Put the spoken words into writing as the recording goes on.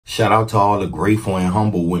Shout out to all the grateful and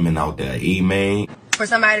humble women out there. Amen. For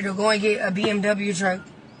somebody to go and get a BMW truck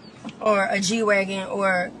or a G-Wagon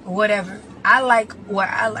or whatever. I like what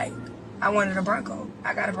I like. I wanted a Bronco.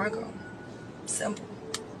 I got a Bronco. Simple.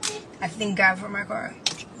 I thank God for my car.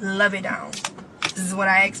 Love it down. This is what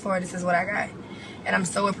I asked for. This is what I got. And I'm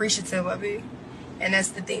so appreciative of it. And that's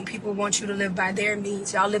the thing. People want you to live by their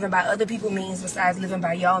means. Y'all living by other people's means besides living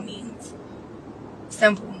by y'all means.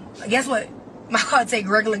 Simple. Guess what? My car take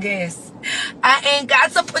regular gas. I ain't got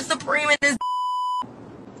to put Supreme in this.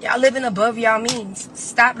 Y'all living above y'all means.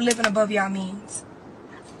 Stop living above y'all means.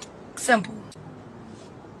 Simple.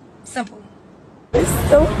 Simple. It's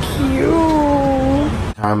so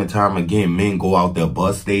cute. Time and time again, men go out there,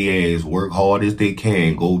 bust their ass, work hard as they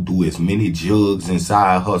can, go do as many jugs and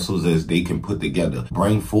side hustles as they can put together,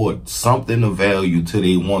 bring forth something of value to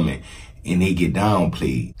their woman, and they get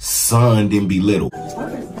downplayed, sunned and belittled.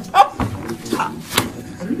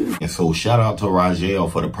 And so shout out to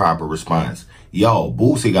Rajel for the proper response. Yo,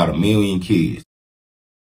 Boosie got 1 million kids.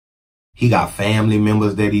 He got family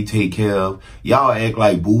members that he take care of. Y'all act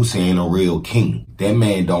like Boosie ain't a real king. That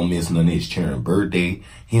man don't miss none of his children's birthday.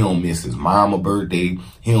 He don't miss his mama birthday.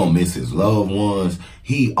 He don't miss his loved ones.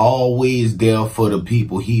 He always there for the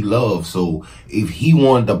people he loves. So if he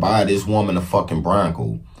wanted to buy this woman a fucking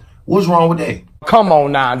Bronco, what's wrong with that? Come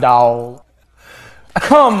on now, dog.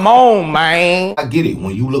 Come on, man. I get it.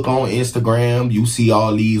 When you look on Instagram, you see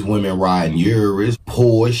all these women riding Urus,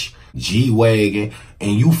 Porsche, G-Wagon,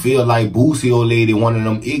 and you feel like Boosie old lady one of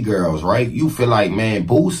them it girls, right? You feel like, man,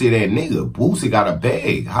 Boosie that nigga. Boosie got a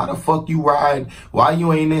bag. How the fuck you ride? Why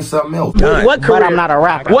you ain't in something else? What career? But I'm not a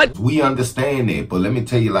rapper. What? We understand that, but let me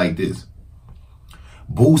tell you like this.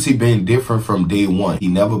 Boosie been different from day one. He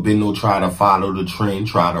never been no try to follow the trend,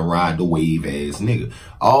 try to ride the wave ass nigga.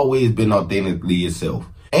 Always been authentically yourself.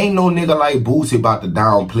 Ain't no nigga like Boosie about to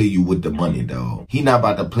downplay you with the money, dog. He not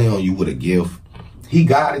about to play on you with a gift. He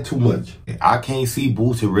got it too much. I can't see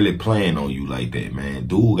Boosie really playing on you like that, man.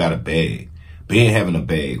 Dude got a bag. Been having a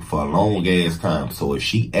bag for a long ass time. So if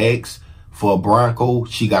she asks for a Bronco,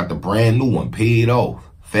 she got the brand new one paid off.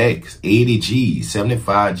 Facts. 80 G's,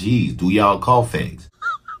 75 G's. Do y'all call facts?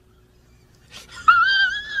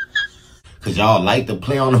 Cause y'all like to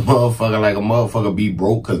play on the motherfucker like a motherfucker be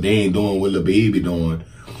broke cause they ain't doing what Lil Baby doing.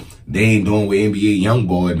 They ain't doing what NBA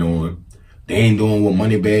Youngboy doing. They ain't doing what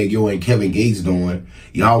Moneybagg Yo and Kevin Gates doing.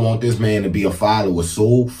 Y'all want this man to be a follower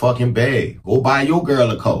so fucking bad. Go buy your girl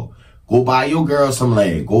a car. Go buy your girl some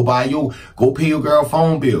land. Go pay your girl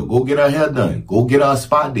phone bill. Go get her hair done. Go get her a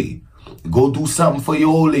spa day. Go do something for your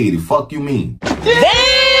old lady. Fuck you mean.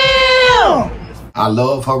 Damn! I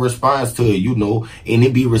love her response to it, you know, and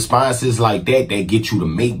it be responses like that that get you the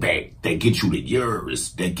Maybach, that get you the Urus,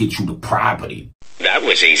 that get you the property. That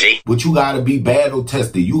was easy. But you gotta be battle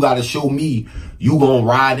tested. You gotta show me you gonna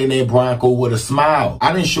ride in that Bronco with a smile.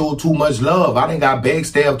 I didn't show too much love. I done got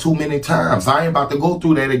backstabbed too many times. I ain't about to go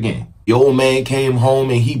through that again. Your old man came home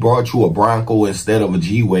and he brought you a Bronco instead of a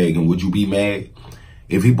G-Wagon. Would you be mad?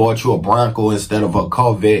 If he bought you a Bronco instead of a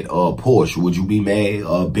Corvette or a Porsche, would you be mad?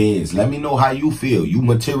 Or a Benz? Let me know how you feel. You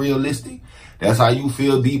materialistic? That's how you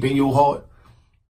feel deep in your heart?